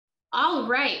All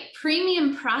right,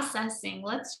 premium processing.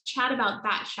 Let's chat about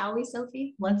that, shall we,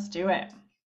 Sophie? Let's do it.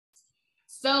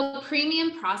 So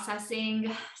premium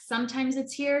processing, sometimes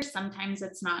it's here, sometimes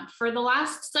it's not. For the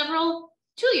last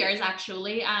 2 years,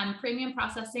 actually, premium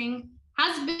processing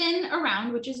has been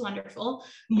around, which is wonderful.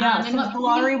 Yeah, And since what the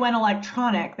lottery went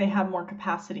electronic, they have more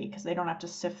capacity because they don't have to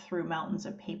sift through mountains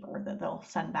of paper that they'll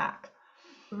send back.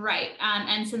 Right.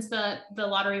 And since the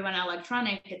lottery went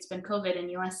electronic, it's been COVID and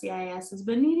USCIS has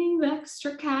been needing the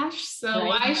extra cash. So Right.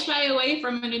 why shy away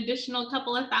from an additional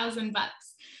couple of $1,000?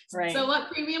 Right. So what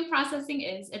premium processing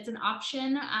is, it's an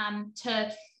option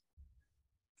to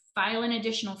file an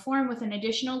additional form with an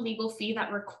additional legal fee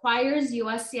that requires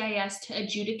USCIS to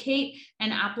adjudicate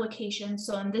an application.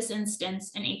 So in this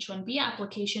instance, an H-1B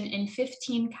application in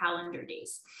 15 calendar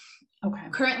days. Okay.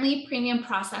 Currently, premium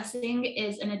processing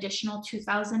is an additional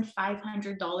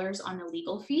 $2,500 on the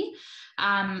legal fee.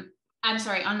 I'm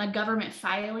sorry, on the government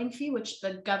filing fee, which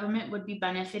the government would be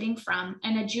benefiting from.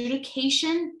 An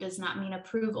adjudication does not mean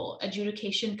approval.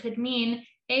 Adjudication could mean,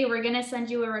 hey, we're going to send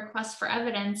you a request for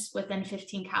evidence within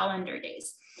 15 calendar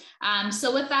days.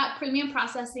 So with that, premium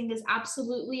processing is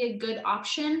absolutely a good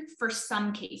option for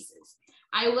some cases.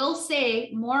 I will say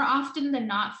more often than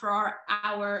not for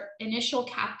our initial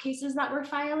cap cases that we're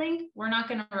filing, we're not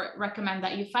going to recommend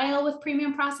that you file with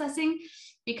premium processing,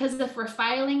 because if we're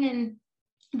filing in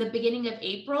the beginning of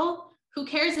April, who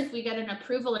cares if we get an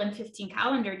approval in 15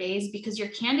 calendar days, because your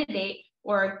candidate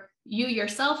or you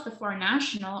yourself, the foreign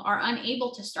national, are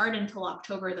unable to start until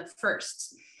October the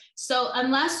 1st. So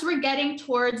unless we're getting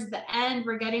towards the end,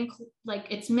 we're getting like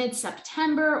it's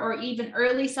mid-September or even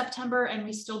early September, and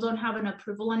we still don't have an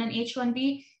approval on an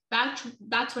H-1B,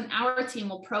 that's when our team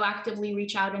will proactively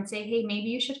reach out and say, hey, maybe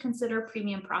you should consider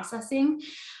premium processing,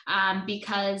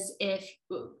 because if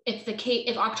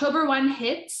October 1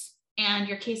 hits and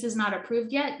your case is not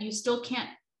approved yet, you still can't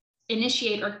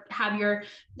initiate or have your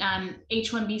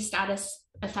H-1B status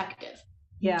effective.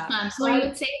 Yeah. So I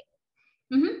would say,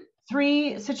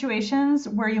 three situations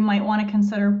where you might want to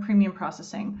consider premium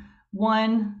processing.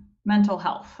 One, mental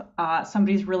health.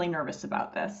 Somebody's really nervous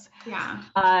about this. Yeah.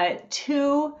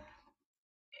 Two,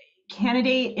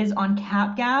 candidate is on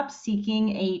CAP-GAP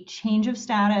seeking a change of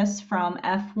status from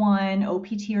F1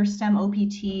 OPT or STEM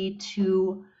OPT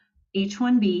to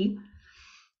H-1B.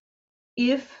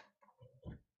 If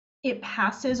it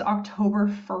passes October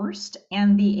 1st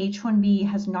and the H-1B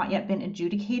has not yet been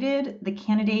adjudicated, the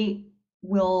candidate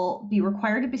will be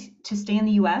required to stay in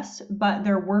the US, but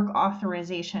their work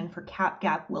authorization for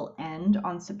CAP-GAP will end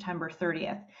on September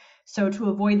 30th. So to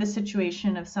avoid the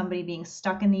situation of somebody being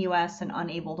stuck in the US and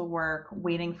unable to work,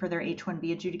 waiting for their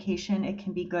H-1B adjudication, it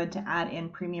can be good to add in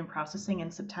premium processing in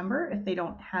September if they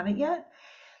don't have it yet.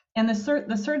 And the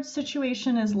third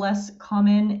situation is less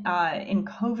common in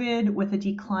COVID, with a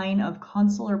decline of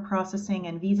consular processing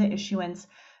and visa issuance,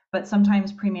 but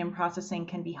sometimes premium processing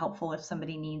can be helpful if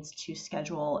somebody needs to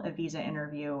schedule a visa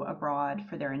interview abroad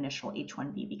for their initial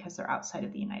H-1B because they're outside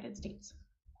of the United States.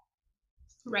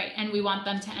 Right, and we want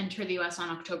them to enter the US on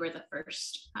October the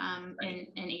 1st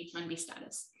in H-1B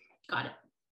status. Got it.